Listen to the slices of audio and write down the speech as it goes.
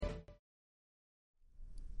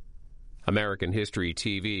American History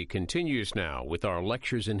TV continues now with our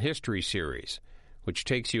Lectures in History series, which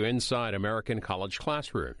takes you inside American college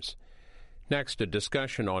classrooms. Next, a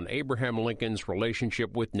discussion on Abraham Lincoln's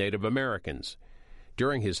relationship with Native Americans.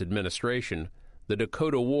 During his administration, the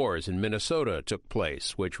Dakota Wars in Minnesota took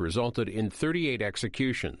place, which resulted in 38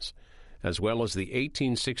 executions, as well as the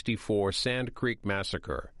 1864 Sand Creek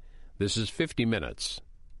Massacre. This is 50 Minutes.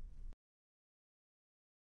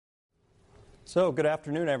 So, good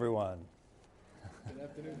afternoon, everyone. Good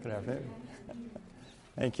afternoon. Good afternoon.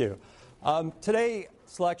 Thank you. Today's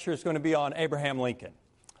lecture is going to be on Abraham Lincoln.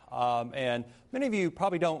 And many of you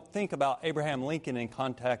probably don't think about Abraham Lincoln in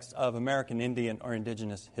context of American Indian or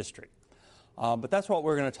indigenous history. But that's what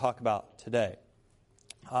we're going to talk about today.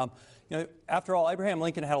 After all, Abraham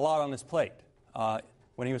Lincoln had a lot on his plate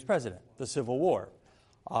when he was president, the Civil War,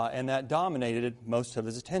 and that dominated most of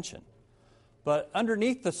his attention. But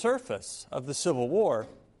underneath the surface of the Civil War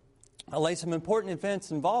lay some important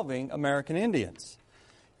events involving American Indians,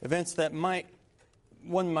 events that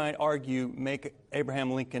one might argue make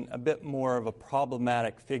Abraham Lincoln a bit more of a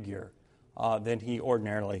problematic figure than he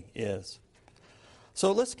ordinarily is.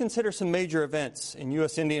 So let's consider some major events in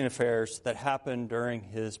U.S. Indian affairs that happened during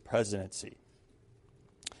his presidency.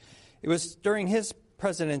 It was during his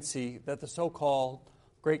presidency that the so-called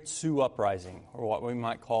Great Sioux Uprising, or what we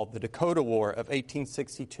might call the Dakota War of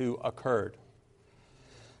 1862, occurred.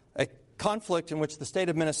 A conflict in which the state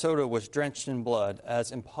of Minnesota was drenched in blood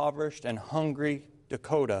as impoverished and hungry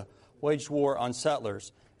Dakota waged war on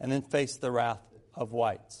settlers and then faced the wrath of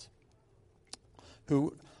whites,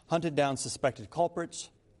 who hunted down suspected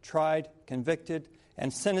culprits, tried, convicted,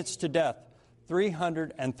 and sentenced to death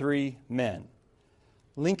 303 men.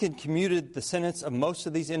 Lincoln commuted the sentence of most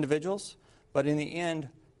of these individuals, but in the end,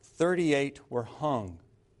 38 were hung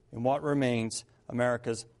in what remains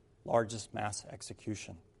America's largest mass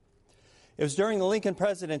execution. It was during the Lincoln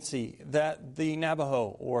presidency that the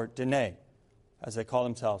Navajo, or Dene, as they call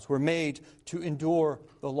themselves, were made to endure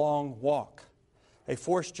the long walk, a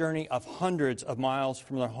forced journey of hundreds of miles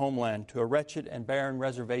from their homeland to a wretched and barren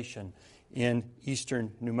reservation in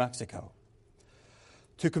eastern New Mexico.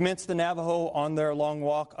 To commence the Navajo on their long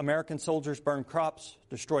walk, American soldiers burned crops,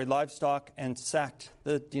 destroyed livestock, and sacked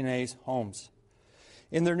the Dene's homes.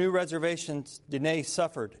 In their new reservations, Dene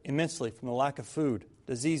suffered immensely from the lack of food,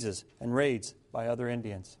 diseases, and raids by other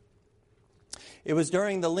Indians. It was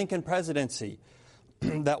during the Lincoln presidency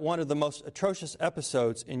that one of the most atrocious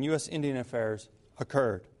episodes in U.S. Indian affairs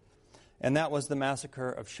occurred, and that was the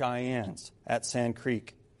massacre of Cheyennes at Sand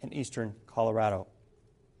Creek in eastern Colorado.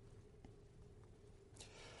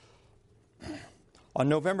 On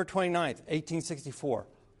November 29, 1864,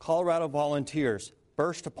 Colorado volunteers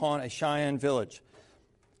burst upon a Cheyenne village,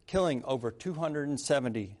 killing over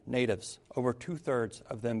 270 natives, over two-thirds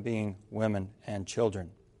of them being women and children.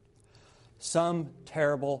 Some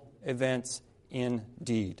terrible events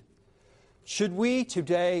indeed. Should we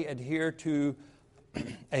today adhere to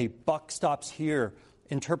a buck stops here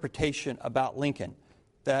interpretation about Lincoln,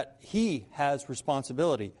 that he has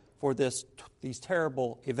responsibility for these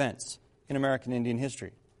terrible events in American Indian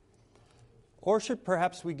history? Or should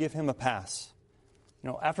perhaps we give him a pass?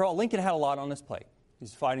 After all, Lincoln had a lot on his plate.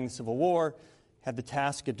 He's fighting the Civil War, had the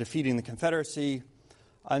task of defeating the Confederacy,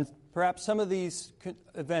 and perhaps some of these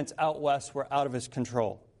events out west were out of his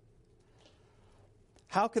control.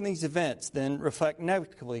 How can these events then reflect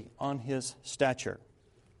negatively on his stature?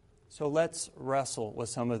 So let's wrestle with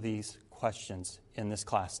some of these questions in this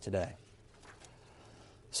class today.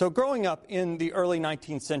 So growing up in the early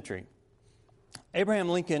 19th century, Abraham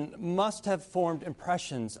Lincoln must have formed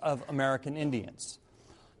impressions of American Indians.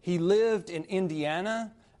 He lived in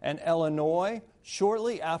Indiana and Illinois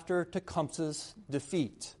shortly after Tecumseh's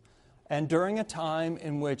defeat, and during a time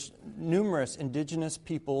in which numerous indigenous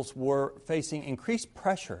peoples were facing increased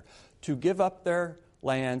pressure to give up their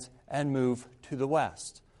lands and move to the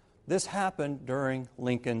West. This happened during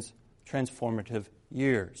Lincoln's transformative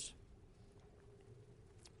years.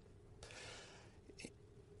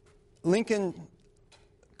 Lincoln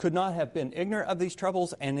could not have been ignorant of these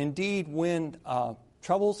troubles, and indeed when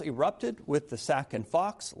troubles erupted with the Sac and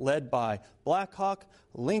Fox, led by Black Hawk,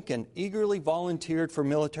 Lincoln eagerly volunteered for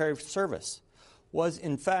military service, was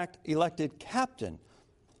in fact elected captain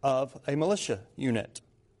of a militia unit.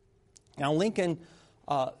 Now, Lincoln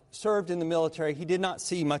served in the military. He did not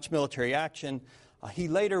see much military action. He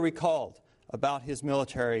later recalled about his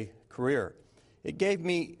military career. It gave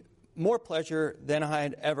me more pleasure than I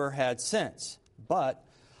had ever had since, but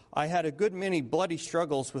I had a good many bloody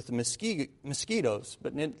struggles with the mosquitoes,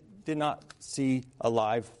 but did not see a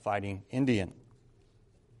live fighting Indian.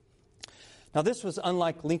 Now, this was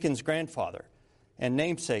unlike Lincoln's grandfather and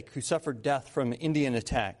namesake, who suffered death from an Indian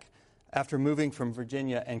attack after moving from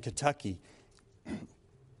Virginia to Kentucky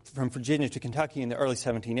in the early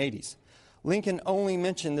 1780s. Lincoln only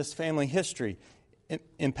mentioned this family history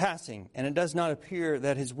in passing, and it does not appear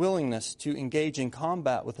that his willingness to engage in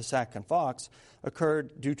combat with the Sac and Fox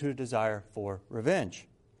occurred due to a desire for revenge.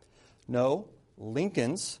 No,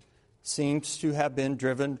 Lincoln's seems to have been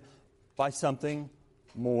driven by something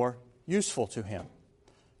more useful to him,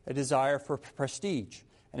 a desire for prestige.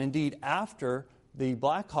 And indeed, after the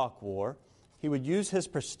Black Hawk War, he would use his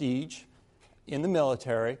prestige in the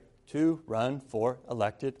military to run for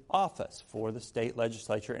elected office for the state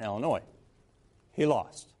legislature in Illinois. He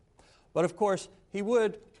lost. But of course, he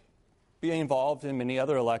would be involved in many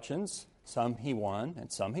other elections. Some he won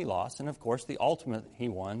and some he lost. And of course, the ultimate, he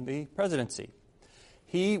won the presidency.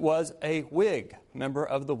 He was a Whig, member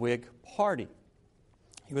of the Whig Party.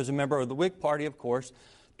 He was a member of the Whig Party, of course,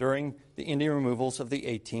 during the Indian removals of the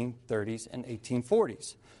 1830s and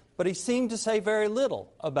 1840s. But he seemed to say very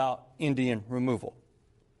little about Indian removal.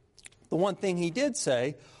 The one thing he did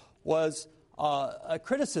say was a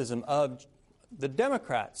criticism of the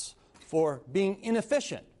Democrats for being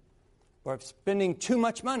inefficient, for spending too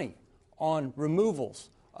much money on removals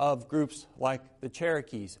of groups like the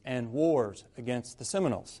Cherokees and wars against the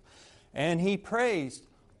Seminoles. And he praised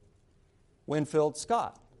Winfield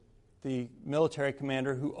Scott, the military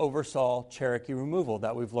commander who oversaw Cherokee removal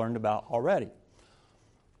that we've learned about already.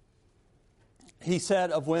 He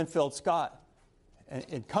said of Winfield Scott,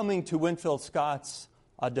 in coming to Winfield Scott's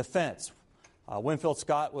defense, Winfield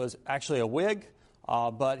Scott was actually a Whig,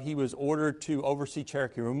 but he was ordered to oversee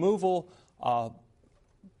Cherokee removal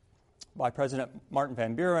by President Martin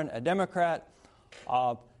Van Buren, a Democrat,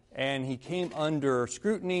 and he came under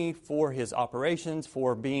scrutiny for his operations,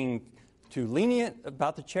 for being too lenient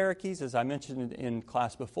about the Cherokees, as I mentioned in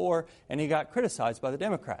class before, and he got criticized by the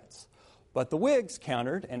Democrats. But the Whigs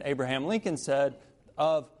countered, and Abraham Lincoln said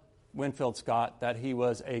of Winfield Scott that he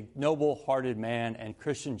was a noble-hearted man and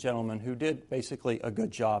Christian gentleman who did basically a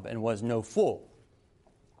good job and was no fool.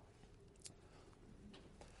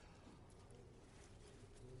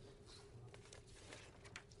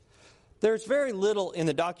 There's very little in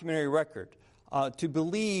the documentary record to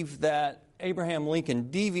believe that Abraham Lincoln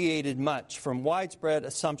deviated much from widespread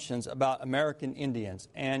assumptions about American Indians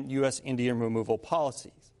and U.S. Indian removal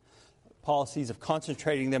policies of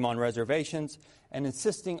concentrating them on reservations and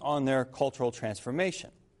insisting on their cultural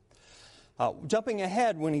transformation. Jumping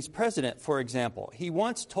ahead, when he's president, for example, he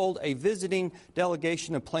once told a visiting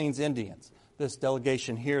delegation of Plains Indians, this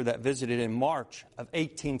delegation here that visited in March of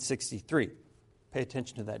 1863. Pay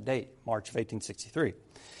attention to that date, March of 1863.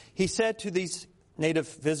 He said to these native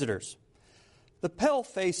visitors, "The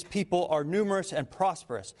pale-faced people are numerous and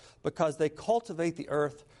prosperous because they cultivate the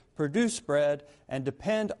earth, produce bread, and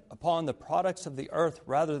depend upon the products of the earth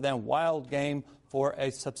rather than wild game for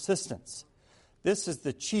a subsistence. This is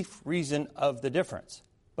the chief reason of the difference.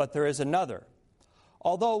 But there is another.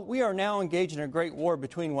 Although we are now engaged in a great war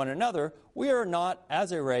between one another, we are not,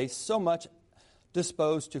 as a race, so much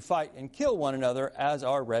disposed to fight and kill one another as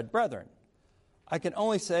our red brethren. I can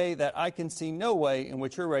only say that I can see no way in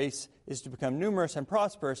which your race is to become numerous and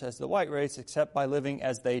prosperous as the white race except by living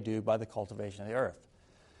as they do by the cultivation of the earth."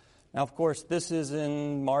 Now, of course, this is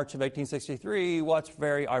in March of 1863. What's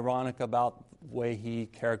very ironic about the way he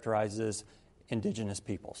characterizes indigenous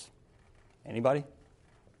peoples? Anybody?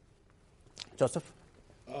 Joseph?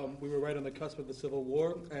 We were right on the cusp of the Civil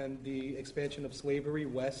War, and the expansion of slavery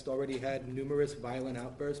west already had numerous violent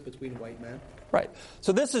outbursts between white men. Right.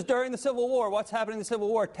 So this is during the Civil War. What's happening in the Civil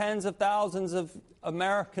War? Tens of thousands of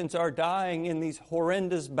Americans are dying in these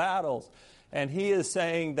horrendous battles. And he is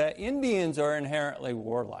saying that Indians are inherently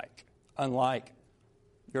warlike, unlike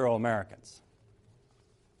Euro-Americans.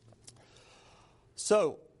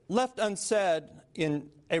 So, left unsaid in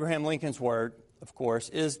Abraham Lincoln's word, of course,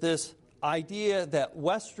 is this idea that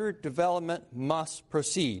westward development must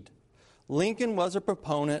proceed. Lincoln was a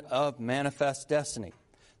proponent of manifest destiny,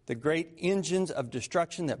 the great engines of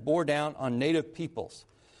destruction that bore down on native peoples.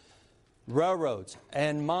 Railroads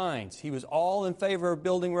and mines. He was all in favor of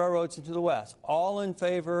building railroads into the West, all in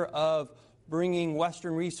favor of bringing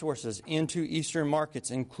Western resources into Eastern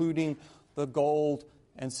markets, including the gold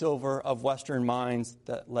and silver of Western mines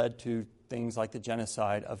that led to things like the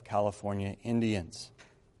genocide of California Indians.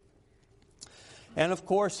 And of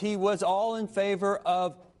course, he was all in favor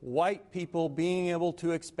of white people being able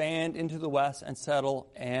to expand into the West and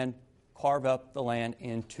settle and carve up the land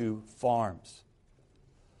into farms.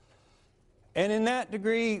 And in that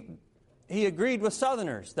degree, he agreed with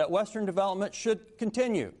Southerners that Western development should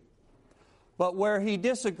continue. But where he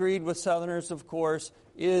disagreed with Southerners, of course,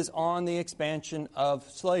 is on the expansion of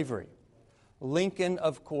slavery. Lincoln,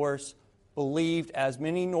 of course, believed, as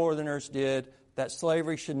many Northerners did, that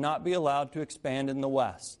slavery should not be allowed to expand in the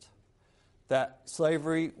West, that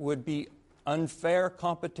slavery would be unfair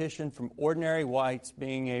competition from ordinary whites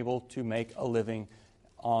being able to make a living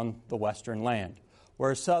on the Western land.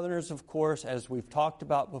 Whereas Southerners, of course, as we've talked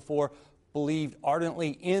about before, believed ardently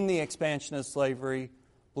in the expansion of slavery,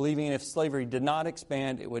 believing if slavery did not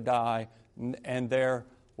expand, it would die, and their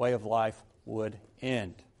way of life would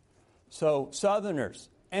end. So Southerners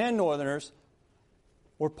and Northerners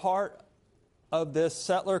were part of this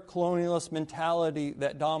settler colonialist mentality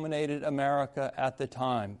that dominated America at the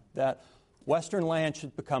time, that Western land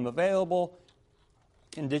should become available,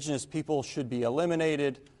 indigenous people should be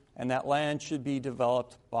eliminated, and that land should be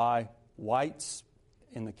developed by whites,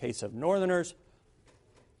 in the case of Northerners,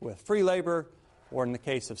 with free labor, or in the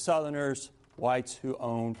case of Southerners, whites who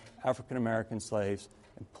owned African American slaves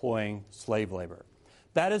employing slave labor.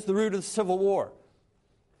 That is the root of the Civil War.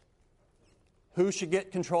 Who should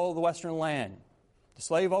get control of the Western land? The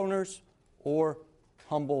slave owners or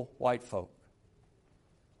humble white folk?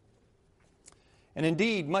 And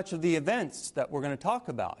indeed, much of the events that we're going to talk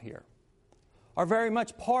about here are very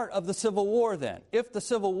much part of the Civil War then. If the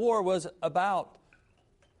Civil War was about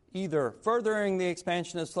either furthering the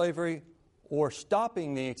expansion of slavery or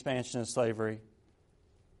stopping the expansion of slavery,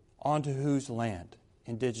 onto whose land?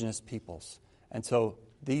 Indigenous peoples. And so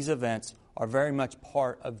these events are very much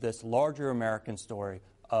part of this larger American story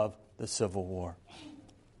of the Civil War.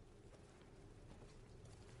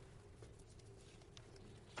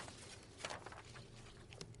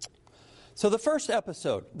 So the first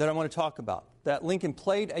episode that I want to talk about, that Lincoln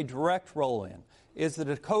played a direct role in, is the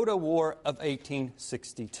Dakota War of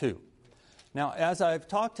 1862. Now, as I've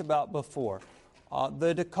talked about before,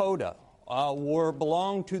 the Dakota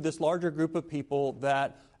belonged to this larger group of people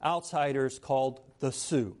that outsiders called the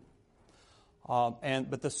Sioux.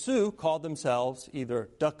 But the Sioux called themselves either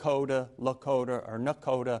Dakota, Lakota, or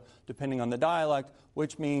Nakota, depending on the dialect,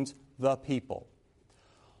 which means the people.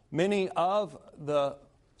 Many of the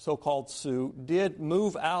so-called Sioux did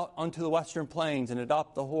move out onto the Western Plains and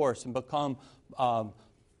adopt the horse and become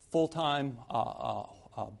full-time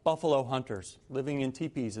buffalo hunters, living in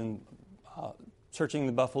teepees and searching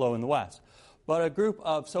the buffalo in the West. But a group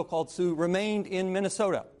of so-called Sioux remained in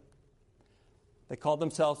Minnesota. They called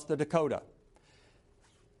themselves the Dakota.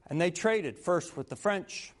 And they traded first with the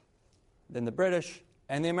French, then the British,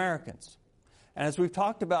 and the Americans. And as we've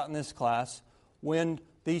talked about in this class, when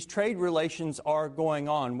these trade relations are going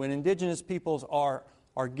on, when indigenous peoples are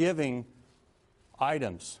giving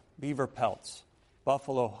items, beaver pelts,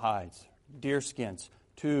 buffalo hides, deer skins,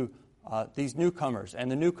 to these newcomers,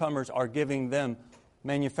 and the newcomers are giving them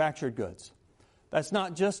manufactured goods. That's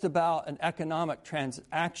not just about an economic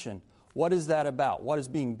transaction. What is that about? What is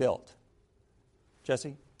being built?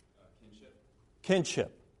 Jesse?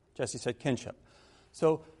 Kinship. Jesse said kinship.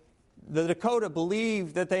 So the Dakota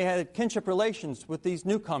believed that they had kinship relations with these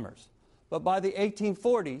newcomers. But by the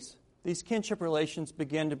 1840s, these kinship relations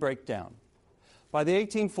began to break down. By the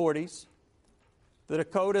 1840s, the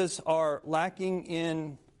Dakotas are lacking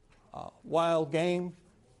in wild game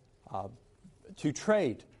to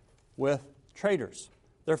trade with traders.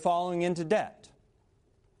 They're falling into debt.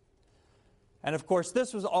 And of course,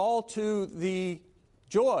 this was all to the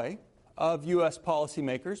joy of U.S.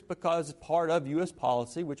 policymakers, because part of U.S.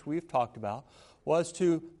 policy, which we've talked about, was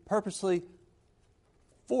to purposely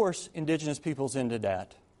force indigenous peoples into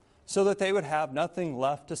debt so that they would have nothing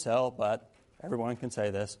left to sell but, everyone can say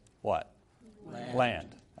this, what?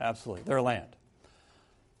 Land. Absolutely. Their land.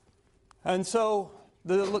 And so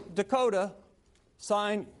the Dakota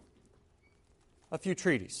signed a few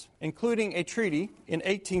treaties, including a treaty in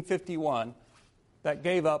 1851 that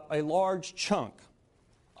gave up a large chunk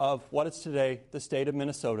of what is today the state of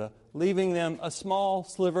Minnesota, leaving them a small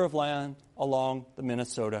sliver of land along the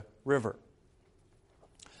Minnesota River.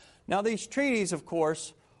 Now, these treaties, of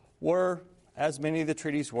course, were, as many of the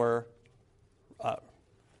treaties were,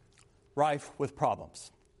 rife with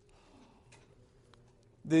problems.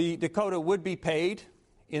 The Dakota would be paid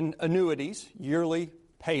in annuities, yearly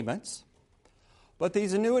payments, but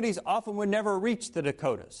these annuities often would never reach the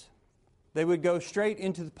Dakotas. They would go straight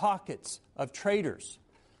into the pockets of traders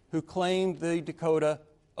who claimed the Dakota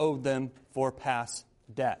owed them for past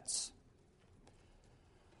debts.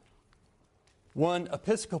 One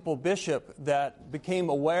Episcopal bishop that became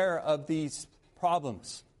aware of these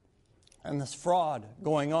problems and this fraud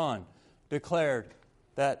going on declared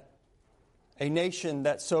that a nation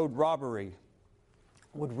that sowed robbery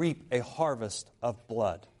would reap a harvest of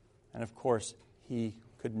blood. And of course, he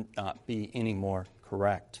could not be any more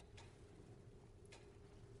correct.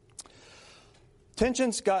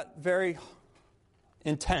 Tensions got very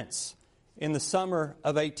intense in the summer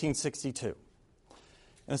of 1862. In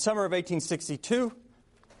the summer of 1862,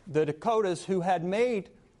 the Dakotas, who had made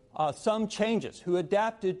some changes, who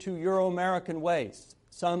adapted to Euro-American ways,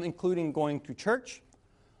 some including going to church,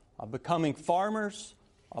 becoming farmers,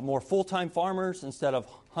 more full-time farmers instead of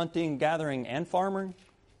hunting, gathering, and farming,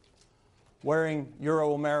 wearing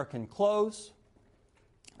Euro-American clothes,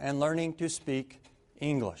 and learning to speak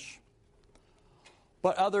English.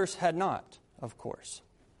 But others had not, of course.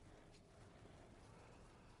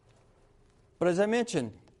 But as I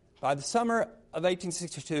mentioned, by the summer of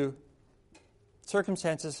 1862,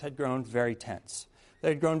 circumstances had grown very tense. They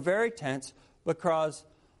had grown very tense because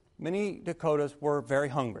many Dakotas were very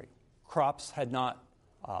hungry. Crops had not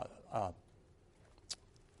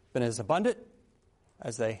been as abundant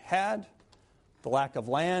as they had. The lack of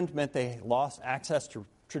land meant they lost access to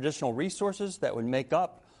traditional resources that would make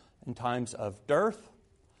up in times of dearth.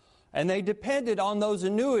 And they depended on those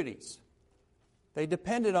annuities. They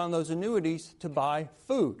depended on those annuities to buy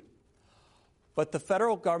food. But the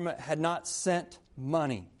federal government had not sent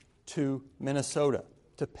money to Minnesota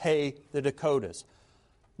to pay the Dakotas,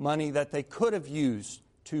 money that they could have used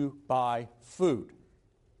to buy food.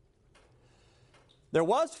 There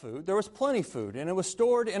was food, there was plenty of food, and it was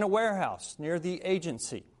stored in a warehouse near the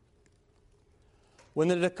agency. When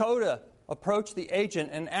the Dakota approached the agent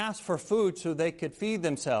and asked for food so they could feed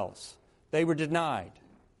themselves, they were denied.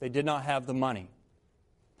 They did not have the money.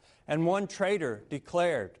 And one trader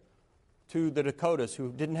declared to the Dakotas,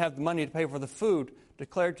 who didn't have the money to pay for the food,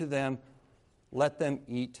 declared to them, let them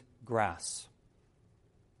eat grass.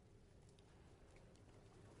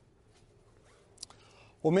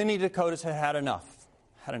 Well, many Dakotas had enough.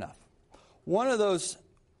 One of those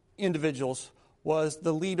individuals was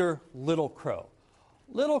the leader, Little Crow.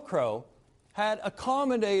 Little Crow had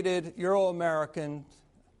accommodated Euro-American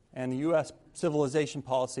and the U.S. civilization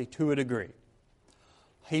policy to a degree.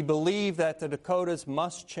 He believed that the Dakotas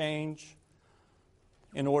must change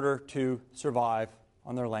in order to survive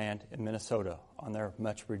on their land in Minnesota, on their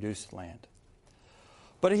much reduced land.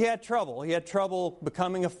 But he had trouble. He had trouble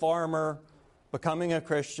becoming a farmer, becoming a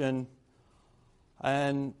Christian,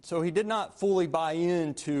 and so he did not fully buy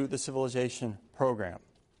into the civilization program.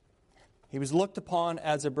 He was looked upon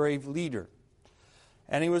as a brave leader,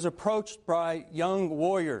 and he was approached by young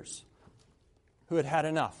warriors who had had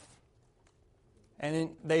enough.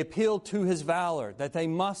 And they appealed to his valor that they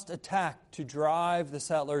must attack to drive the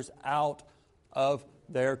settlers out of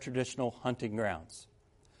their traditional hunting grounds.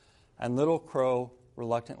 And Little Crow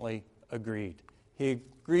reluctantly agreed. He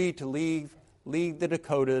agreed to lead the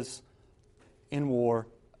Dakotas in war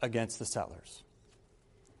against the settlers.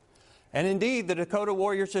 And indeed, the Dakota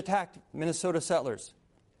warriors attacked Minnesota settlers,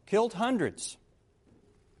 killed hundreds,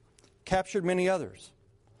 captured many others,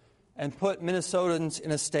 and put Minnesotans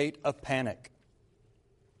in a state of panic.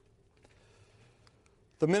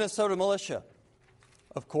 The Minnesota militia,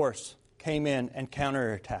 of course, came in and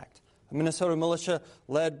counterattacked. A Minnesota militia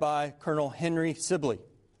led by Colonel Henry Sibley.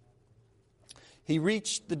 He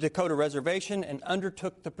reached the Dakota reservation and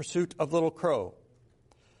undertook the pursuit of Little Crow.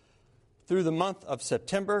 Through the month of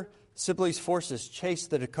September, Sibley's forces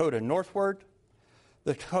chased the Dakota northward.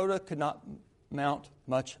 The Dakota could not mount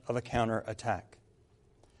much of a counterattack.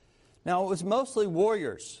 Now, it was mostly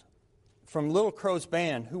warriors from Little Crow's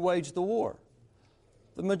band who waged the war.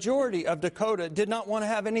 The majority of Dakota did not want to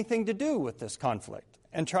have anything to do with this conflict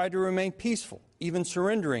and tried to remain peaceful, even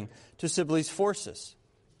surrendering to Sibley's forces.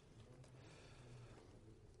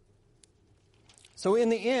 So in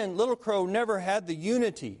the end, Little Crow never had the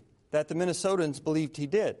unity that the Minnesotans believed he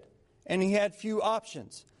did. And he had few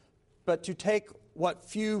options but to take what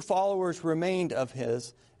few followers remained of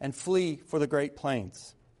his and flee for the Great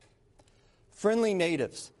Plains. Friendly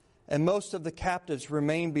natives and most of the captives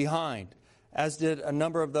remained behind, as did a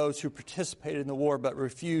number of those who participated in the war but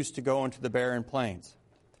refused to go into the barren plains.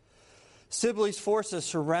 Sibley's forces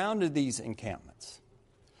surrounded these encampments.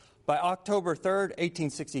 By October 3rd,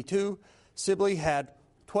 1862, Sibley had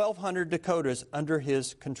 1,200 Dakotas under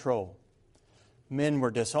his control. Men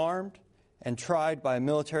were disarmed and tried by a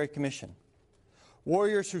military commission.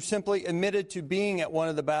 Warriors who simply admitted to being at one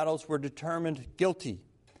of the battles were determined guilty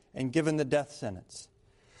and given the death sentence.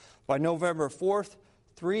 By November 4th,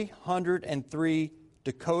 303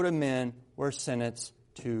 Dakota men were sentenced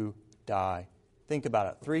to die. Think about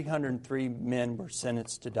it. 303 men were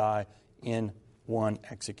sentenced to die in one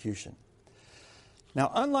execution.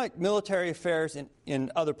 Now, unlike military affairs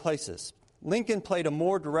in other places, Lincoln played a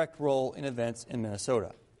more direct role in events in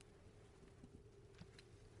Minnesota.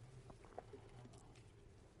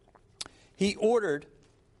 he ordered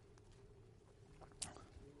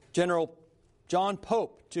General John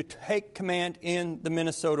Pope to take command in the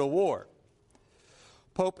Minnesota War.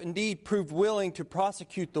 Pope indeed proved willing to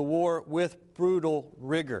prosecute the war with brutal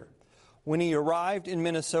rigor. When he arrived in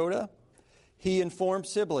Minnesota, he informed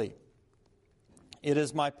Sibley, "It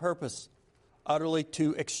is my purpose utterly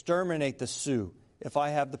to exterminate the Sioux if I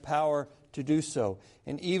have the power to do so,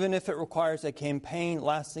 and even if it requires a campaign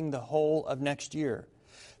lasting the whole of next year.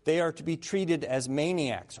 They are to be treated as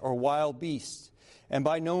maniacs or wild beasts, and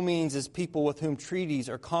by no means as people with whom treaties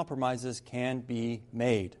or compromises can be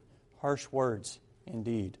made." Harsh words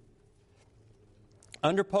indeed.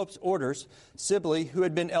 Under Pope's orders, Sibley, who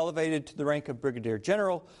had been elevated to the rank of brigadier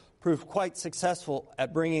general, proved quite successful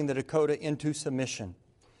at bringing the Dakota into submission.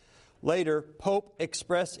 Later, Pope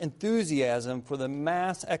expressed enthusiasm for the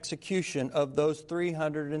mass execution of those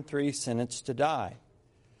 303 sentenced to die.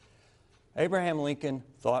 Abraham Lincoln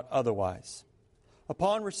thought otherwise.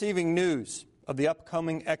 Upon receiving news of the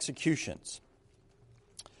upcoming executions,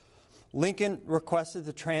 Lincoln requested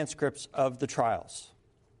the transcripts of the trials.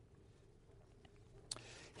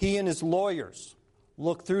 He and his lawyers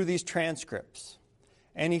looked through these transcripts,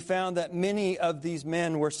 and he found that many of these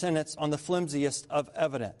men were sentenced on the flimsiest of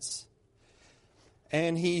evidence.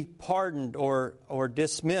 And he pardoned or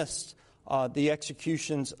dismissed the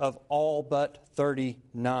executions of all but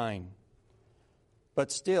 39. But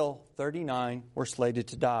still, 39 were slated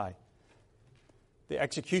to die. The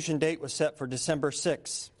execution date was set for December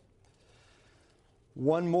 6.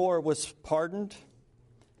 One more was pardoned,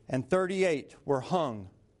 and 38 were hung,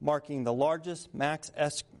 marking the largest mass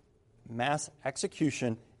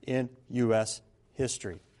execution in U.S.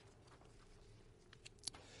 history.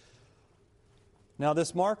 Now,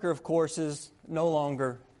 this marker, of course, is no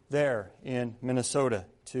longer there in Minnesota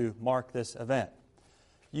to mark this event.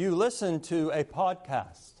 You listen to a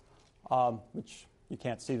podcast, which you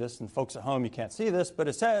can't see this, and folks at home, you can't see this, but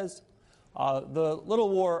it says The Little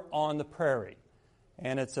War on the Prairie.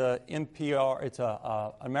 And it's a NPR, it's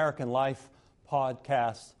a American Life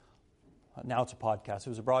podcast. Now it's a podcast. It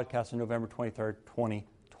was a broadcast on November 23rd,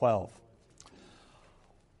 2012.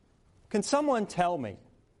 Can someone tell me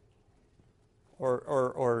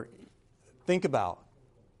or think about,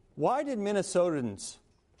 why did Minnesotans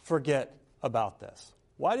forget about this?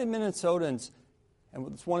 Why did Minnesotans, and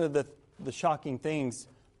it's one of the shocking things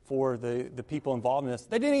for the people involved in this,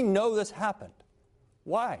 they didn't even know this happened.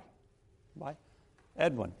 Why? Why?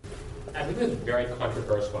 Edwin. I think it was very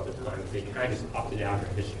controversial at the time. They kind of just opted out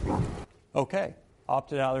of their history. Okay,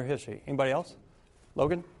 opted out of their history. Anybody else?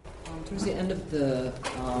 Logan? Towards the end of the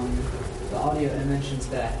audio, it mentions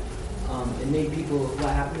that it made people,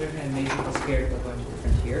 what happened there kind of made people scared of going to the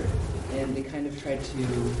frontier, and they kind of tried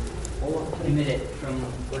to omit it from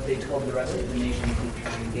what they told the rest of the nation and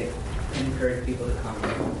try to encourage people to come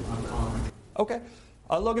on colony. Okay.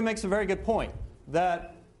 Logan makes a very good point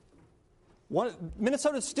that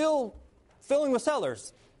Minnesota's still filling with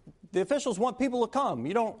settlers. The officials want people to come.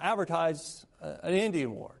 You don't advertise an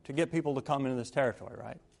Indian war to get people to come into this territory,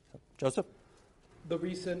 right? So, Joseph? The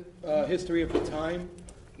recent history of the time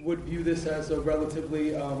would view this as a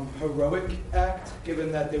relatively heroic act,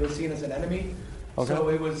 given that they were seen as an enemy. Okay. So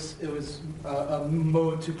it was a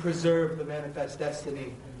mode to preserve the manifest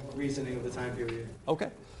destiny reasoning of the time period. Okay.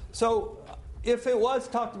 So if it was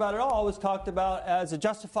talked about at all, it was talked about as a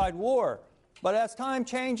justified war. But as time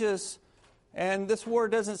changes, and this war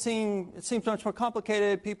it seems much more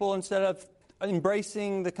complicated, people, instead of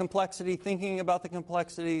embracing the complexity, thinking about the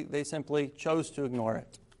complexity, they simply chose to ignore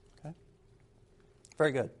it. Okay?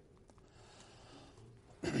 Very good.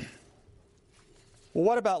 Well,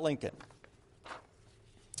 what about Lincoln?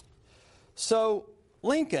 So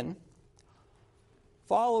Lincoln,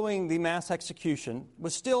 following the mass execution,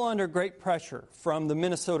 was still under great pressure from the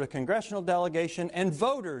Minnesota congressional delegation and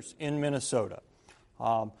voters in Minnesota,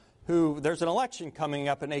 there's an election coming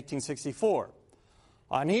up in 1864.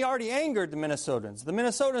 And he already angered the Minnesotans. The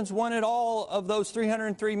Minnesotans wanted all of those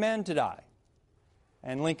 303 men to die.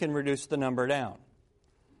 And Lincoln reduced the number down.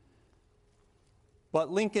 But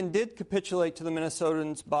Lincoln did capitulate to the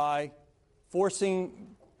Minnesotans by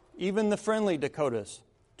forcing even the friendly Dakotas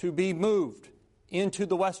to be moved into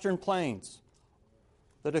the Western Plains.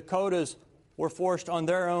 The Dakotas were forced on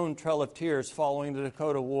their own Trail of Tears following the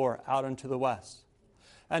Dakota War out into the West.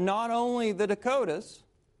 And not only the Dakotas,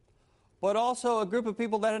 but also a group of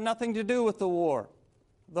people that had nothing to do with the war,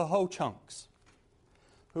 the Ho-Chunks,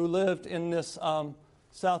 who lived in this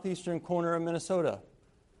southeastern corner of Minnesota.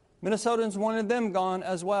 Minnesotans wanted them gone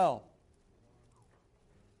as well.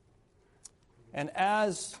 And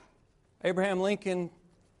as Abraham Lincoln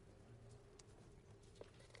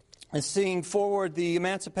is seeing forward the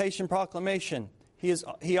Emancipation Proclamation.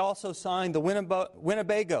 He also signed the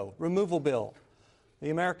Winnebago Removal Bill. The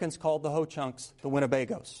Americans called the Ho-Chunks the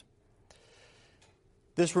Winnebagos.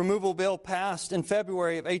 This removal bill passed in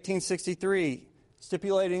February of 1863,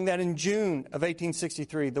 stipulating that in June of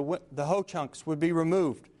 1863 the Ho-Chunks would be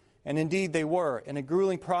removed. And indeed they were, in a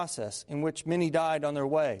grueling process in which many died on their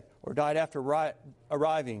way or died after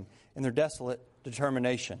arriving in their desolate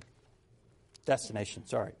destination.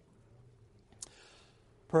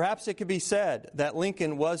 Perhaps it could be said that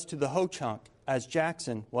Lincoln was to the Ho-Chunk as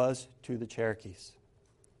Jackson was to the Cherokees.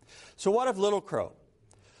 So what of Little Crow?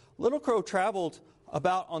 Little Crow traveled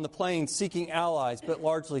about on the plains seeking allies, but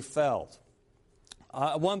largely failed.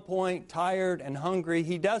 At one point, tired and hungry,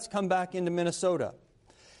 he does come back into Minnesota.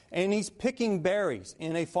 And he's picking berries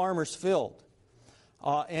in a farmer's field.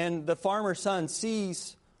 And the farmer's son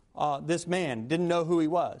sees this man, didn't know who he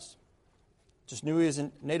was, just knew he was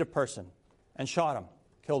a native person, and shot him,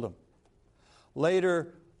 killed him.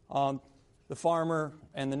 Later, the farmer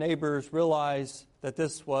and the neighbors realized that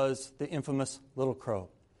this was the infamous Little Crow.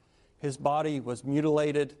 His body was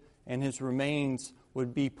mutilated, and his remains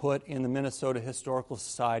would be put in the Minnesota Historical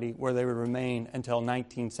Society, where they would remain until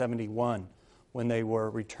 1971, when they were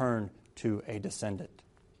returned to a descendant.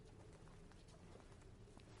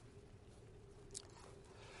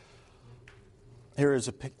 Here is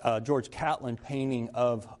a George Catlin painting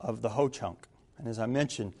of the Ho-Chunk. And as I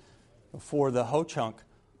mentioned before, the Ho-Chunk,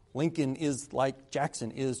 Lincoln is like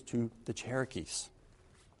Jackson is to the Cherokees.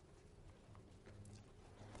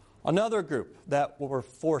 Another group that were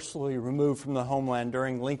forcibly removed from the homeland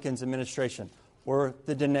during Lincoln's administration were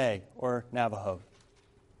the Dene, or Navajo.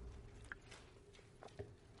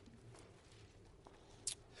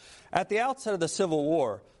 At the outset of the Civil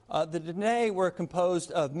War, the Dene were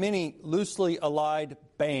composed of many loosely allied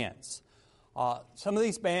bands. Some of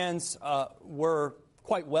these bands were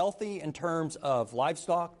quite wealthy in terms of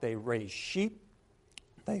livestock. They raised sheep,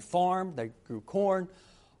 they farmed, they grew corn,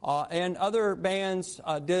 and other bands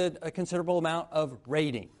did a considerable amount of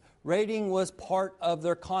raiding. Raiding was part of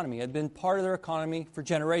their economy. It had been part of their economy for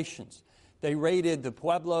generations. They raided the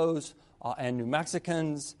Pueblos and New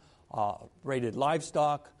Mexicans, raided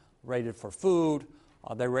livestock, raided for food.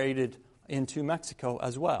 They raided into Mexico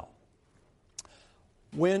as well.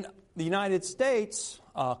 When the United States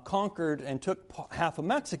conquered and took half of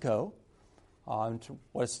Mexico, into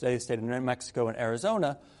what is today the state of New Mexico and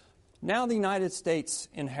Arizona, now the United States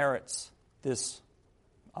inherits this,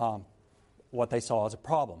 what they saw as a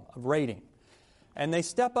problem of raiding. And they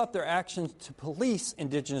step up their actions to police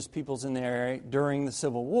indigenous peoples in the area during the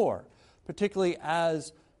Civil War, particularly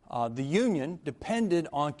as the Union depended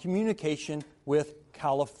on communication with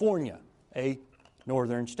California, a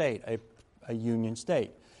northern state, a Union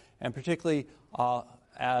state, and particularly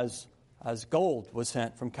as gold was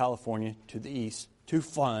sent from California to the east to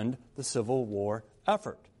fund the Civil War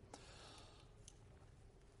effort.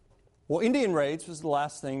 Well, Indian raids was the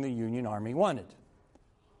last thing the Union Army wanted.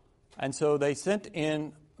 And so they sent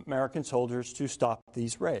in American soldiers to stop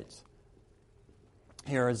these raids.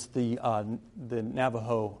 Here is the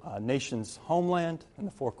Navajo Nation's homeland in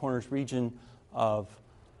the Four Corners region of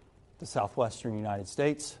the southwestern United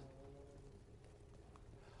States.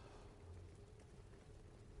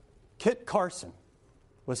 Kit Carson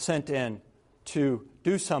was sent in to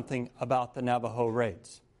do something about the Navajo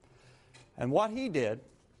raids. And what he did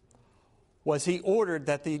was he ordered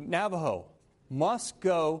that the Navajo must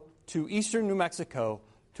go to eastern New Mexico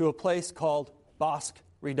to a place called Bosque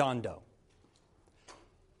Redondo,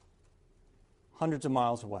 hundreds of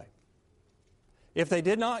miles away. If they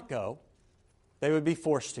did not go, they would be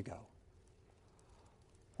forced to go.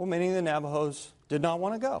 Well, many of the Navajos did not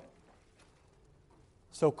want to go.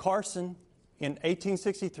 So Carson, in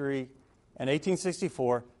 1863 and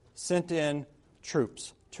 1864, sent in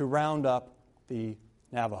troops to round up the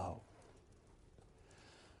Navajo.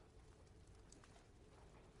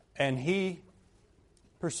 And he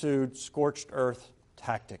pursued scorched earth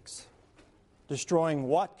tactics, destroying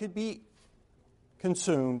what could be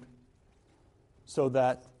consumed so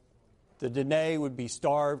that the Dene would be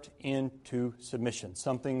starved into submission,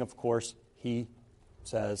 something, of course, he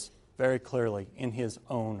says very clearly in his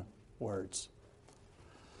own words.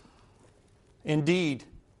 Indeed,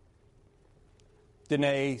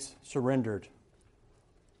 Dene surrendered.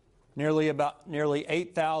 Nearly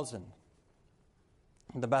 8,000,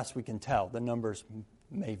 the best we can tell, the numbers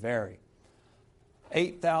may vary.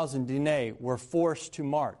 8,000 Dene were forced to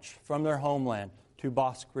march from their homeland to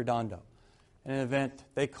Bosque Redondo, an event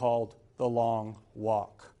they called the Long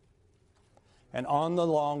Walk. And on the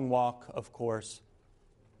Long Walk, of course,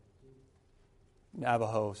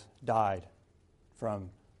 Navajos died from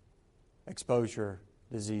exposure,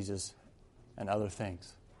 diseases, and other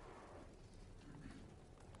things.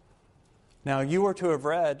 Now, you were to have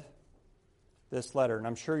read this letter, and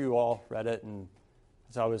I'm sure you all read it, and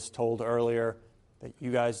as I was told earlier, that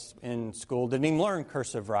you guys in school didn't even learn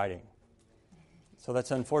cursive writing. So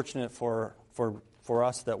that's unfortunate for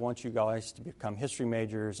us that want you guys to become history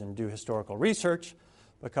majors and do historical research,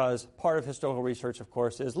 because part of historical research, of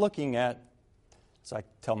course, is looking at, as I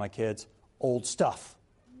tell my kids, old stuff.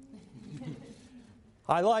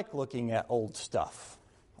 I like looking at old stuff.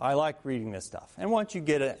 I like reading this stuff. And once you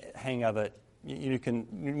get a hang of it,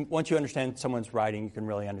 once you understand someone's writing, you can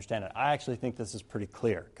really understand it. I actually think this is pretty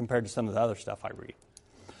clear compared to some of the other stuff I read.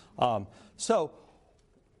 So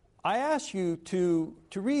I ask you to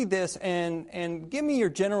read this and give me your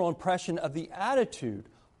general impression of the attitude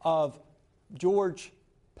of George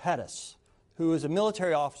Pettus, who was a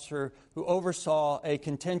military officer who oversaw a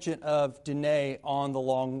contingent of Diné on the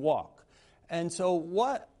Long Walk. And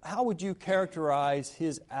so how would you characterize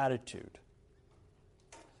his attitude?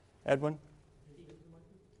 Edwin?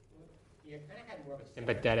 Yeah, kind of had more of a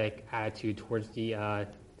sympathetic attitude towards the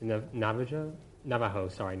Navajo.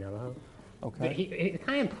 Okay. He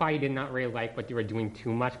kind of implied he did not really like what they were doing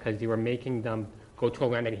too much because they were making them go to a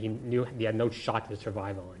land that he knew they had no shot to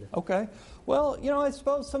survive on. Okay. Well, I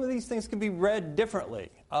suppose some of these things can be read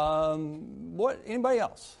differently. Anybody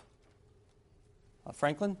else?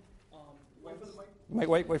 Franklin? Wait for the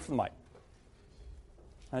mic. Wait for the mic.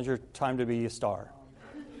 Now's your time to be a star.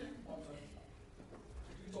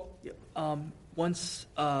 Once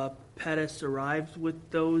Pettus arrived with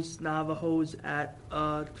those Navajos at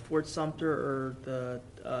Fort Sumter, or the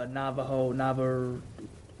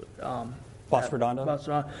Boss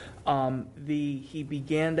Redondo? He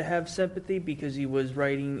began to have sympathy because he was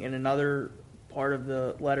writing in another part of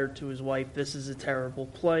the letter to his wife, "This is a terrible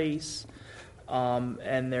place,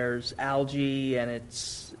 and there's algae, and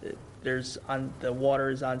the water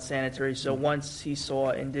is unsanitary." So once he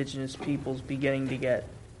saw indigenous peoples beginning to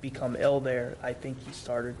become ill there, I think he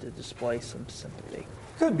started to display some sympathy.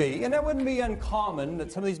 Could be, and that wouldn't be uncommon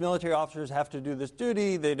that some of these military officers have to do this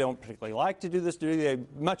duty. They don't particularly like to do this duty.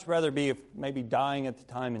 They'd much rather be maybe dying at the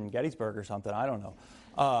time in Gettysburg or something. I don't know.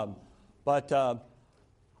 But I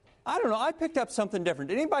don't know. I picked up something different.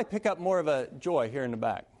 Did anybody pick up more of a joy here in the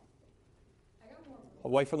back?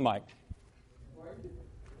 Wait for the mic.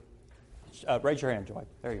 Raise your hand, Joy.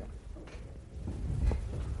 There you go.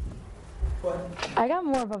 I got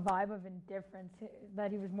more of a vibe of indifference, that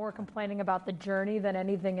he was more complaining about the journey than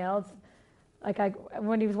anything else.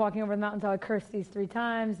 When he was walking over the mountains, I cursed these 3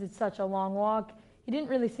 times. It's such a long walk. He didn't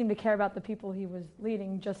really seem to care about the people he was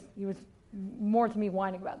leading. He was more to me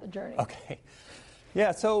whining about the journey. Okay.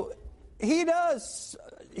 Yeah, so he does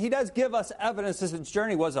give us evidence that his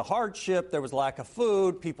journey was a hardship. There was lack of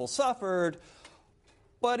food. People suffered.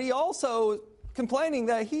 But he also complaining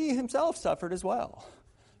that he himself suffered as well.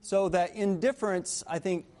 So that indifference, I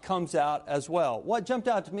think, comes out as well. What jumped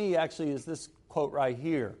out to me, actually, is this quote right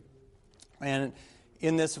here. And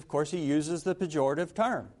in this, of course, he uses the pejorative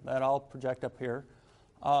term that I'll project up here.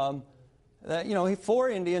 That 4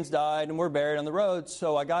 Indians died and were buried on the road,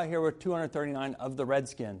 so I got here with 239 of the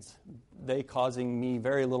Redskins, they causing me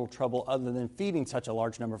very little trouble other than feeding such a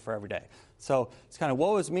large number for every day. So it's kind of,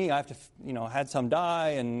 woe is me, I have to, had some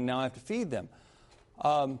die, and now I have to feed them.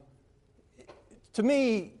 To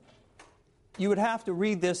me, you would have to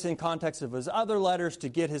read this in context of his other letters to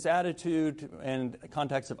get his attitude and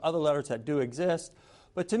context of other letters that do exist.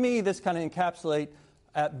 But to me, this kind of encapsulates,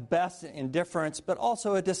 at best, indifference, but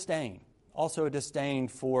also a disdain. Also a disdain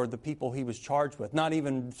for the people he was charged with. Not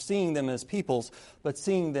even seeing them as peoples, but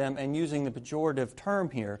seeing them and using the pejorative term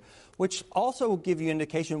here, which also will give you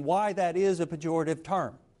indication why that is a pejorative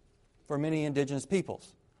term for many indigenous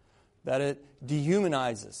peoples. That it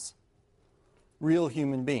dehumanizes real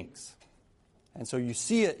human beings. And so you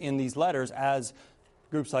see it in these letters as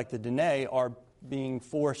groups like the Diné are being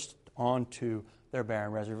forced onto their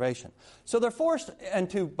barren reservation. So they're forced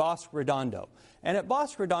into Bosque Redondo. And at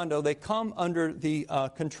Bosque Redondo, they come under the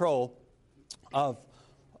control of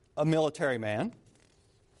a military man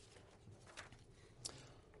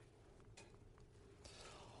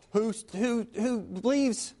who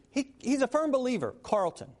believes, he's a firm believer,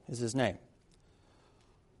 Carleton is his name,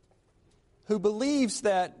 who believes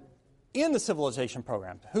that in the civilization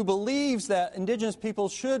program, who believes that indigenous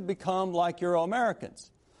peoples should become like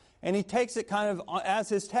Euro-Americans. And he takes it kind of as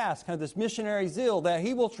his task, kind of this missionary zeal, that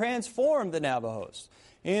he will transform the Navajos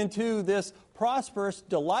into this prosperous,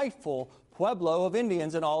 delightful pueblo of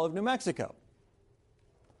Indians in all of New Mexico.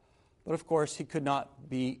 But of course, he could not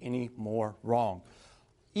be any more wrong.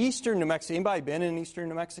 Eastern New Mexico, anybody been in Eastern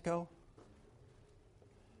New Mexico?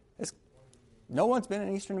 No one's been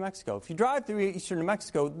in Eastern New Mexico. If you drive through Eastern New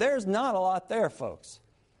Mexico, there's not a lot there, folks.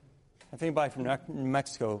 If anybody from New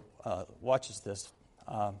Mexico watches this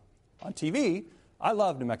on TV, I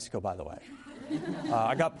love New Mexico, by the way.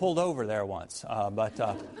 I got pulled over there once. But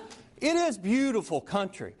it is beautiful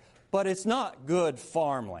country, but it's not good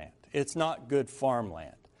farmland. It's not good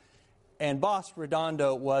farmland. And Bosque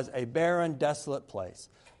Redondo was a barren, desolate place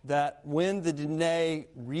that when the Diné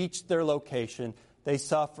reached their location, they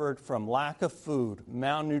suffered from lack of food,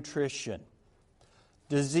 malnutrition,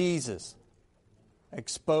 diseases,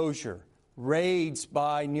 exposure, raids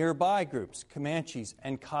by nearby groups, Comanches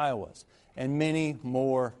and Kiowas, and many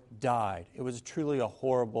more died. It was truly a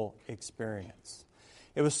horrible experience.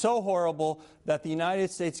 It was so horrible that the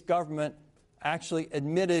United States government actually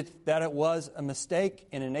admitted that it was a mistake,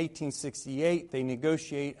 and in 1868 they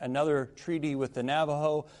negotiate another treaty with the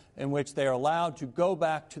Navajo in which they are allowed to go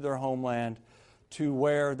back to their homeland to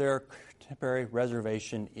where their contemporary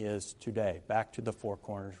reservation is today, back to the Four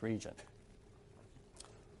Corners region.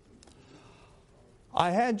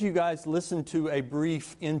 I had you guys listen to a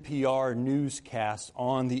brief NPR newscast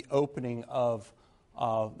on the opening of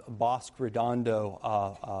Bosque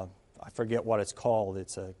Redondo. I forget what it's called.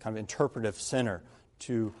 It's a kind of interpretive center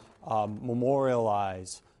to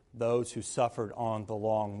memorialize those who suffered on the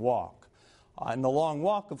Long Walk. And the Long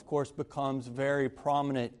Walk, of course, becomes very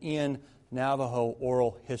prominent in Navajo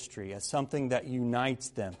oral history as something that unites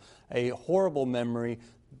them. A horrible memory,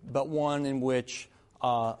 but one in which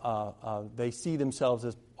they see themselves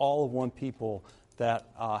as all of one people that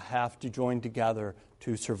have to join together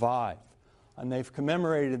to survive. And they've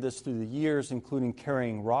commemorated this through the years, including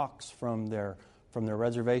carrying rocks from their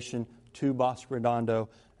reservation to Bosque Redondo,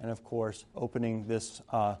 and of course, opening this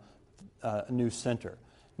new center.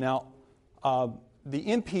 Now, the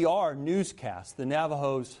NPR newscast, the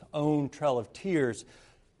Navajo's own Trail of Tears,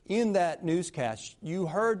 in that newscast, you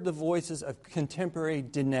heard the voices of contemporary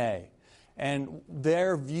Diné and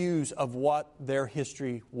their views of what their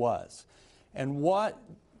history was. And what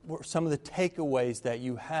were some of the takeaways that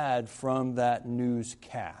you had from that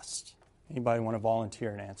newscast? Anybody want to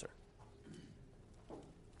volunteer and answer?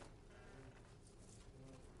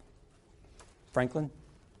 Franklin?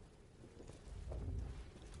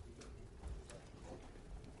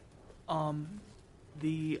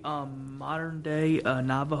 The modern day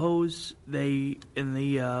Navajos, they in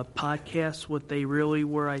the podcast, what they really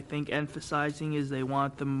were, I think, emphasizing is they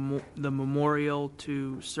want the memorial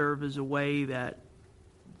to serve as a way that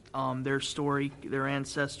their story, their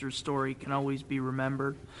ancestors' story, can always be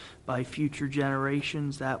remembered by future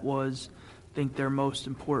generations. That was, I think, their most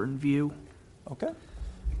important view. Okay,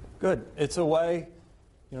 good. It's a way,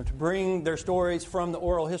 to bring their stories from the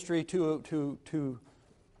oral history to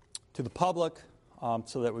the public,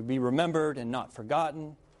 so that it would be remembered and not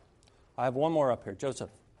forgotten. I have one more up here.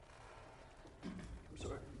 Joseph. I'm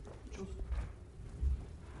sorry. Joseph.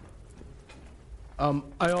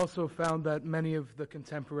 I also found that many of the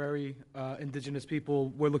contemporary indigenous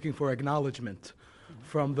people were looking for acknowledgement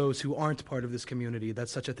from those who aren't part of this community that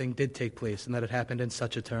such a thing did take place and that it happened in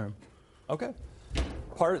such a term. Okay.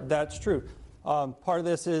 That's true. Part of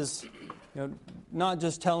this is not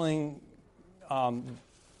just telling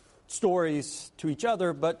stories to each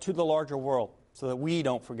other, but to the larger world, so that we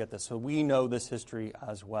don't forget this, so we know this history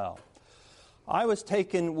as well. I was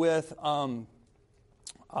taken with the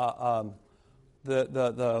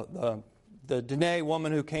Diné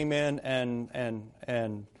woman who came in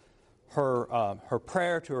and her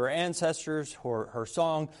prayer to her ancestors, her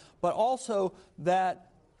song, but also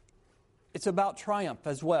that it's about triumph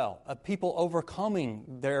as well, of people overcoming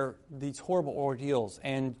these horrible ordeals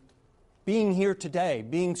and being here today,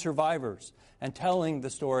 being survivors, and telling the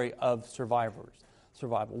story of survival.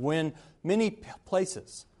 When many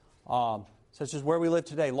places, such as where we live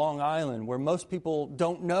today, Long Island, where most people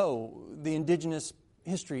don't know the indigenous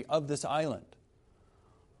history of this island,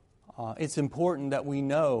 it's important that we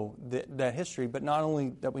know that history, but not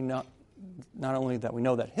only that we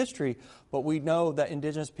know that history, but we know that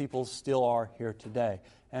indigenous peoples still are here today.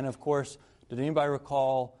 And of course, did anybody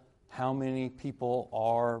recall how many people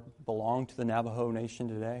belong to the Navajo Nation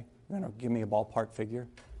today? You're going to give me a ballpark figure?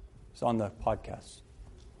 It's on the podcast.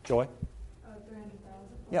 Joy? 300,000.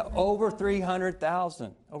 Yeah, over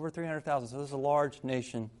 300,000. Over 300,000. So this is a large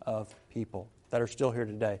nation of people that are still here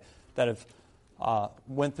today that have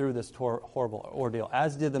went through this horrible ordeal,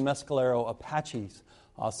 as did the Mescalero Apaches,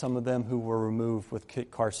 some of them who were removed with Kit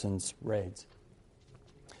Carson's raids.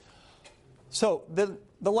 So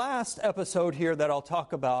The last episode here that I'll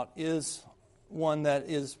talk about is one that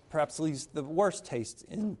is perhaps leaves the worst taste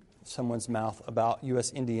in someone's mouth about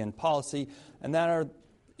U.S. Indian policy, and that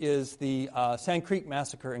is the Sand Creek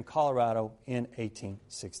Massacre in Colorado in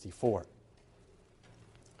 1864.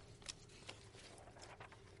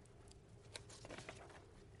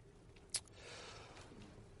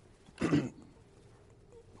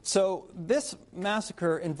 So this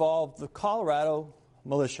massacre involved the Colorado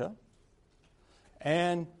militia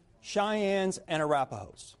and Cheyennes and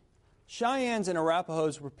Arapahoes. Cheyennes and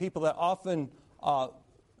Arapahoes were people that often,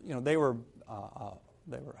 they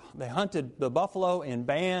hunted the buffalo in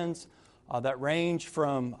bands that ranged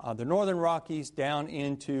from the northern Rockies down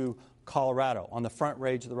into Colorado on the front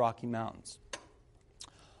range of the Rocky Mountains.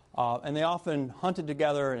 And they often hunted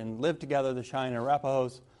together and lived together, the Cheyenne and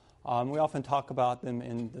Arapahoes. We often talk about them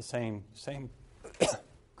in the same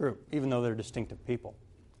group, even though they're distinctive people.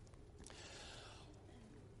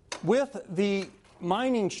 With the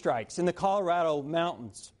mining strikes in the Colorado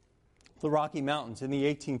mountains, the Rocky Mountains in the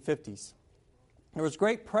 1850s, there was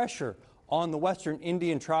great pressure on the Western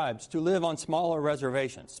Indian tribes to live on smaller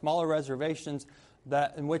reservations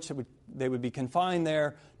in which they would be confined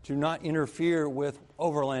there to not interfere with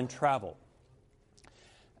overland travel.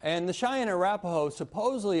 And the Cheyenne and Arapaho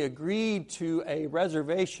supposedly agreed to a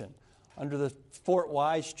reservation under the Fort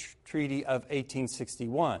Wise Treaty of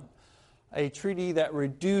 1861, a treaty that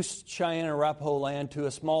reduced Cheyenne and Arapaho land to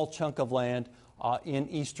a small chunk of land in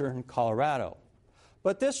eastern Colorado.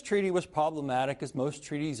 But this treaty was problematic, as most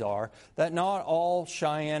treaties are, that not all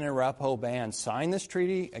Cheyenne and Arapaho bands signed this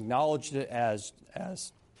treaty, acknowledged it as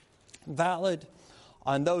valid.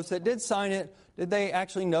 And those that did sign it, did they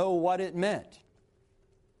actually know what it meant?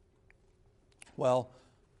 Well,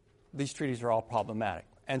 these treaties are all problematic.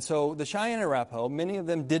 And so the Cheyenne and Arapaho, many of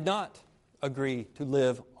them did not agree to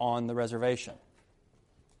live on the reservation.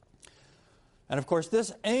 And of course,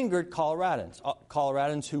 this angered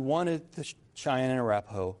Coloradans who wanted the Cheyenne and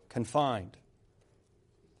Arapaho confined.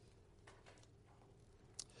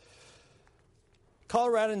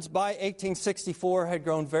 Coloradans by 1864 had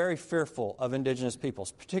grown very fearful of indigenous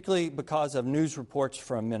peoples, particularly because of news reports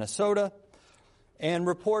from Minnesota. And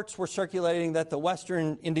reports were circulating that the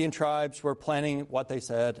Western Indian tribes were planning what they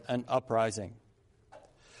said, an uprising.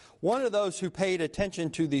 One of those who paid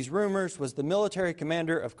attention to these rumors was the military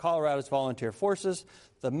commander of Colorado's volunteer forces,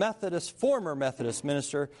 the former Methodist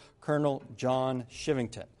minister, Colonel John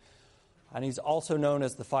Chivington. And he's also known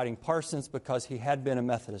as the Fighting Parsons because he had been a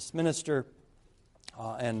Methodist minister,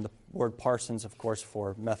 and the word Parsons, of course,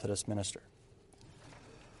 for Methodist minister.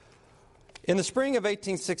 In the spring of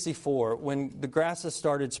 1864, when the grasses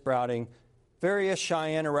started sprouting, various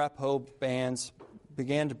Cheyenne and Arapaho bands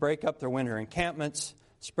began to break up their winter encampments,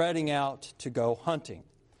 spreading out to go hunting.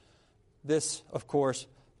 This, of course,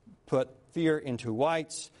 put fear into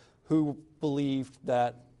whites who believed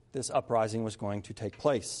that this uprising was going to take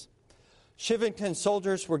place. Chivington's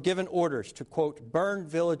soldiers were given orders to, quote, burn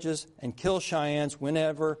villages and kill Cheyennes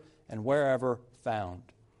whenever and wherever found.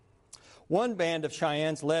 One band of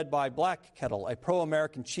Cheyennes, led by Black Kettle, a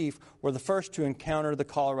pro-American chief, were the first to encounter the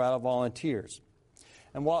Colorado Volunteers.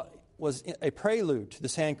 And what was a prelude to the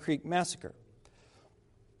Sand Creek Massacre.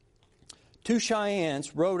 Two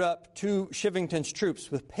Cheyennes rode up to Chivington's troops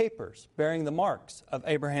with papers bearing the marks of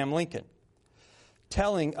Abraham Lincoln,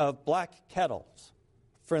 telling of Black Kettle's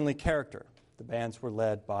friendly character. The bands were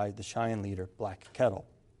led by the Cheyenne leader, Black Kettle.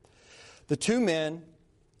 The two men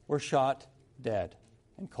were shot dead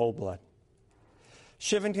in cold blood.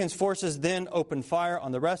 Chivington's forces then opened fire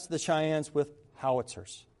on the rest of the Cheyennes with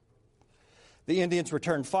howitzers. The Indians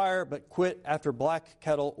returned fire, but quit after Black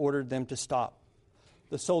Kettle ordered them to stop.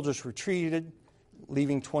 The soldiers retreated,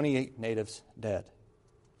 leaving 28 natives dead.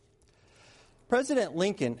 President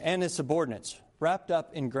Lincoln and his subordinates, wrapped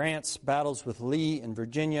up in Grant's battles with Lee in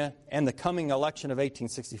Virginia and the coming election of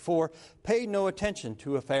 1864, paid no attention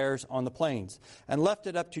to affairs on the plains and left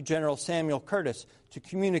it up to General Samuel Curtis to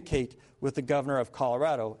communicate with the governor of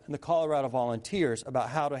Colorado and the Colorado Volunteers about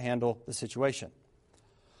how to handle the situation.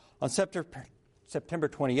 On September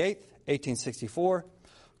 28, 1864,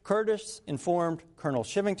 Curtis informed Colonel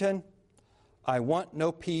Chivington, "I want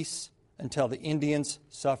no peace until the Indians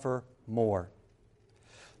suffer more."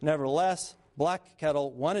 Nevertheless, Black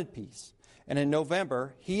Kettle wanted peace, and in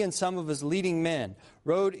November, he and some of his leading men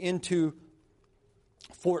rode into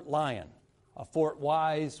Fort Lyon. Fort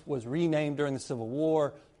Wise was renamed during the Civil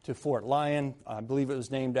War to Fort Lyon. I believe it was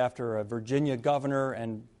named after a Virginia governor,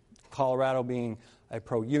 and Colorado being a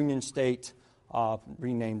pro-Union state,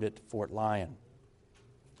 renamed it Fort Lyon.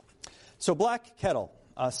 So Black Kettle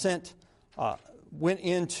went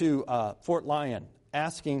into Fort Lyon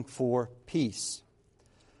asking for peace.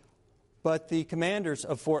 But the commanders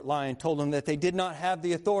of Fort Lyon told him that they did not have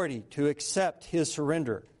the authority to accept his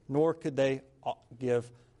surrender, nor could they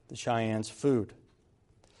give the Cheyennes food.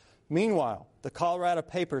 Meanwhile, the Colorado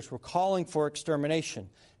papers were calling for extermination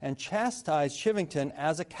and chastised Chivington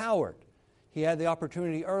as a coward. He had the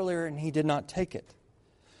opportunity earlier and he did not take it.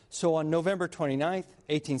 So on November 29th,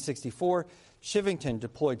 1864, Chivington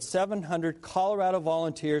deployed 700 Colorado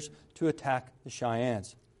volunteers to attack the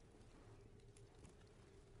Cheyennes.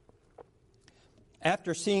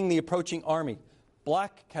 After seeing the approaching army,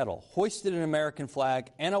 Black Kettle hoisted an American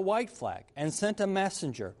flag and a white flag and sent a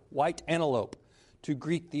messenger, White Antelope, to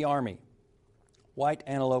greet the army. White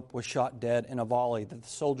Antelope was shot dead in a volley that the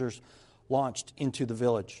soldiers launched into the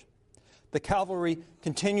village. The cavalry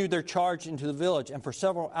continued their charge into the village and for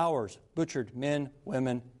several hours butchered men,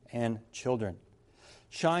 women, and children.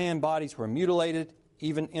 Cheyenne bodies were mutilated.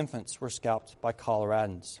 Even infants were scalped by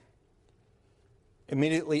Coloradans.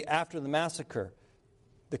 Immediately after the massacre,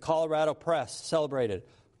 the Colorado press celebrated.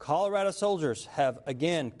 Colorado soldiers have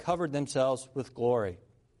again covered themselves with glory.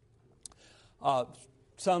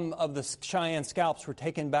 Some of the Cheyenne scalps were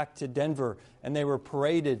taken back to Denver and they were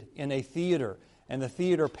paraded in a theater. And the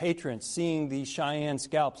theater patrons, seeing the Cheyenne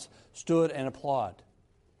scalps, stood and applauded.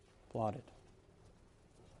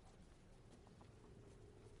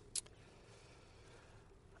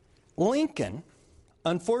 Lincoln,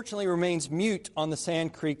 unfortunately, remains mute on the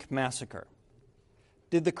Sand Creek Massacre.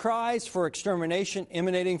 Did the cries for extermination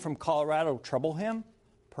emanating from Colorado trouble him?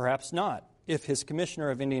 Perhaps not, if his Commissioner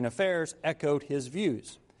of Indian Affairs echoed his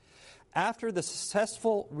views. After the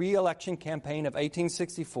successful re-election campaign of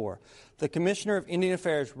 1864, the Commissioner of Indian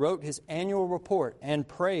Affairs wrote his annual report and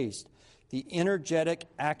praised the energetic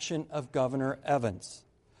action of Governor Evans.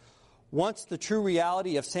 Once the true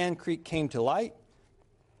reality of Sand Creek came to light,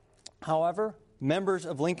 however, members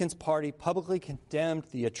of Lincoln's party publicly condemned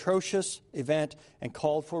the atrocious event and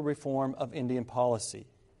called for reform of Indian policy.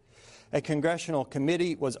 A congressional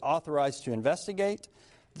committee was authorized to investigate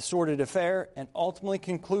the sordid affair and ultimately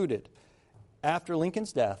concluded, after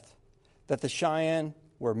Lincoln's death, that the Cheyenne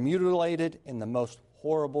were mutilated in the most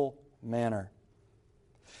horrible manner.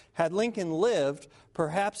 Had Lincoln lived,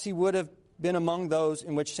 perhaps he would have been among those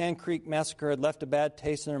in which Sand Creek Massacre had left a bad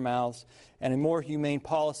taste in their mouths and a more humane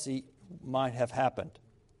policy might have happened,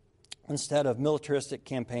 instead of militaristic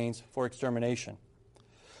campaigns for extermination.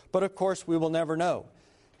 But of course, we will never know.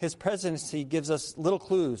 His presidency gives us little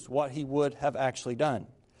clues what he would have actually done.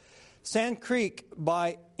 Sand Creek,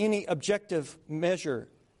 by any objective measure,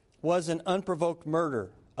 was an unprovoked murder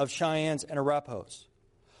of Cheyennes and Arapahoes.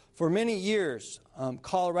 For many years,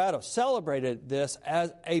 Colorado celebrated this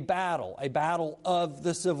as a battle of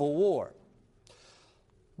the Civil War.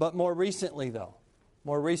 But more recently,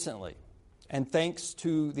 and thanks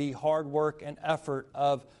to the hard work and effort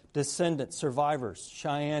of descendants, survivors,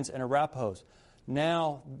 Cheyennes and Arapahoes,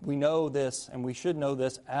 now we know this, and we should know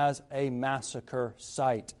this, as a massacre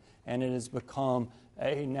site, and it has become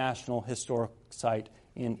a national historic site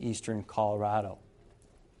in eastern Colorado.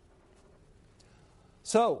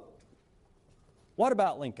 So, what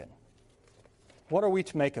about Lincoln? What are we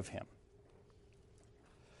to make of him?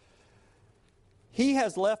 He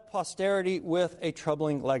has left posterity with a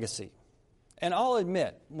troubling legacy. And I'll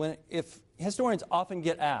admit, if historians often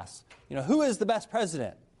get asked, who is the best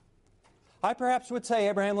president? I perhaps would say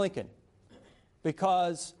Abraham Lincoln,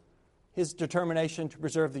 because his determination to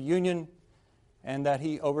preserve the Union and that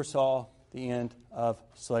he oversaw the end of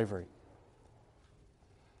slavery.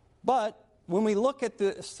 But when we look at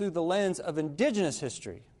this through the lens of indigenous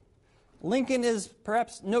history, Lincoln is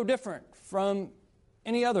perhaps no different from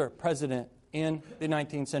any other president in the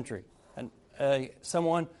 19th century, and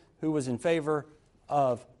someone who was in favor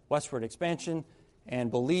of westward expansion and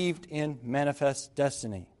believed in manifest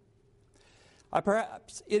destiny.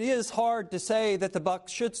 Perhaps it is hard to say that the buck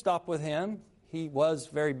should stop with him. He was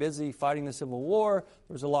very busy fighting the Civil War.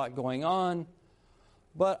 There was a lot going on.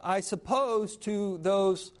 But I suppose to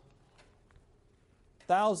those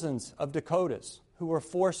thousands of Dakotas who were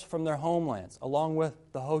forced from their homelands, along with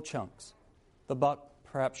the Ho-Chunks, the buck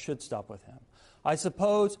perhaps should stop with him. I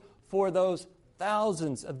suppose for those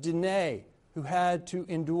thousands of Diné who had to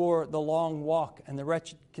endure the long walk and the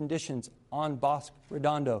wretched conditions on Bosque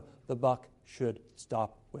Redondo, the buck should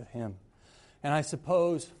stop with him. And I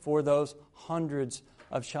suppose for those hundreds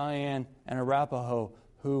of Cheyenne and Arapaho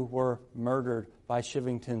who were murdered by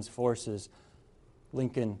Chivington's forces,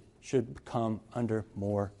 Lincoln should come under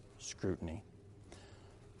more scrutiny.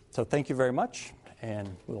 So thank you very much,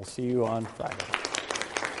 and we'll see you on Friday.